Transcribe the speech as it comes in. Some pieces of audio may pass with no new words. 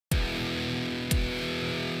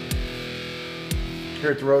Here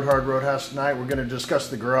at the Hard Roadhouse tonight, we're going to discuss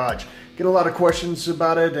the garage. Get a lot of questions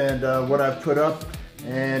about it and what I've put up,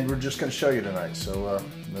 and we're just going to show you tonight. So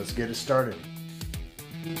let's get it started.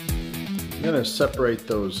 I'm going to separate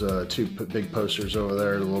those two big posters over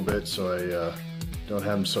there a little bit so I don't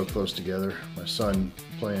have them so close together. My son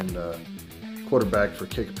playing quarterback for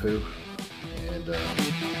Kickapoo, and of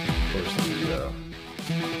course the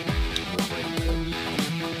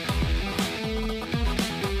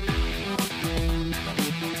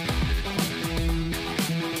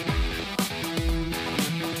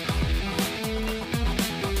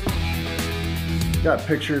got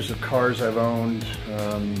pictures of cars I've owned,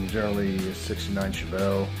 generally a 69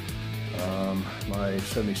 Chevelle, my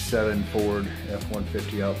 77 Ford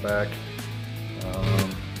F-150 Outback,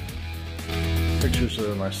 pictures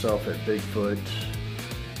of myself at Bigfoot,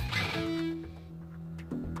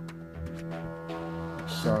 my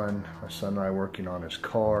son and I working on his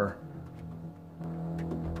car,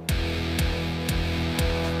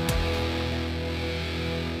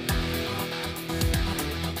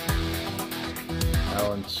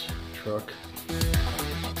 Alan's truck.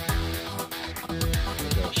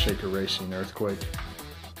 Got a Shaker Racing Earthquake.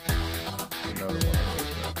 Another one of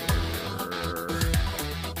those back over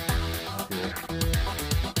here.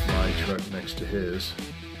 My truck next to his.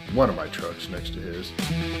 One of my trucks next to his.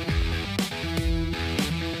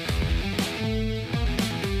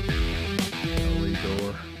 Lead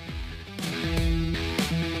door.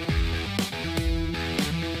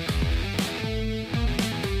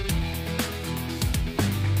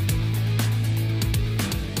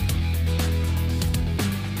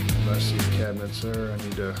 Cabinets there I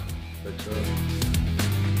need to fix up.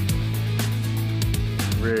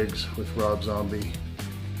 Rigs with Rob Zombie.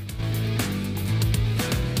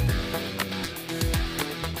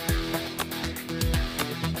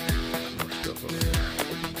 More stuff over there.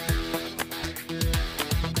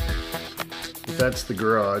 But that's the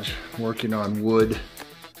garage. Working on wood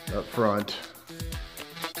up front.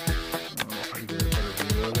 I don't know if I can get a better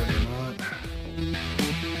view of it or not.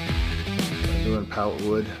 I'm doing pallet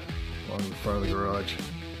wood along the front of the garage.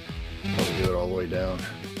 Probably do it all the way down.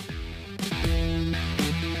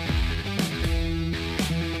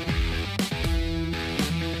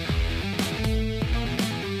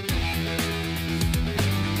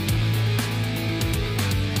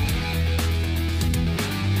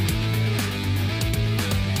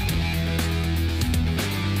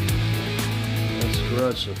 That's the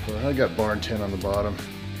garage so far. I got barn tent on the bottom.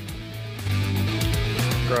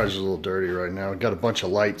 Garage is a little dirty right now. Got a bunch of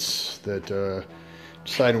lights that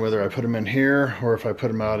deciding whether I put them in here or if I put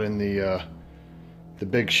them out in the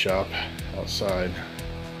big shop outside.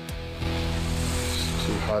 It's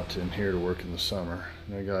too hot in here to work in the summer.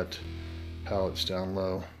 And I got pallets down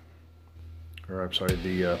low, or I'm sorry,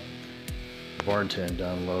 the barn tent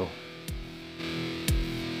down low.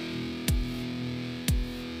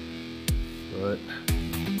 But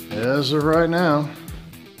as of right now,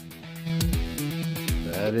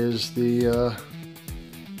 that is the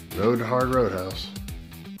Hard Roadhouse.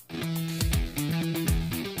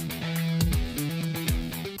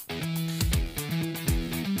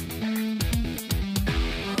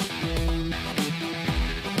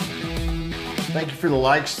 Thank you for the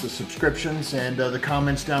likes, the subscriptions, and the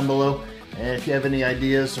comments down below. And if you have any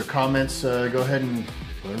ideas or comments, go ahead and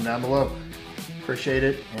put them down below. Appreciate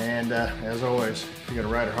it. And as always, if you're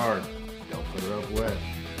gonna ride it hard, don't put it up wet.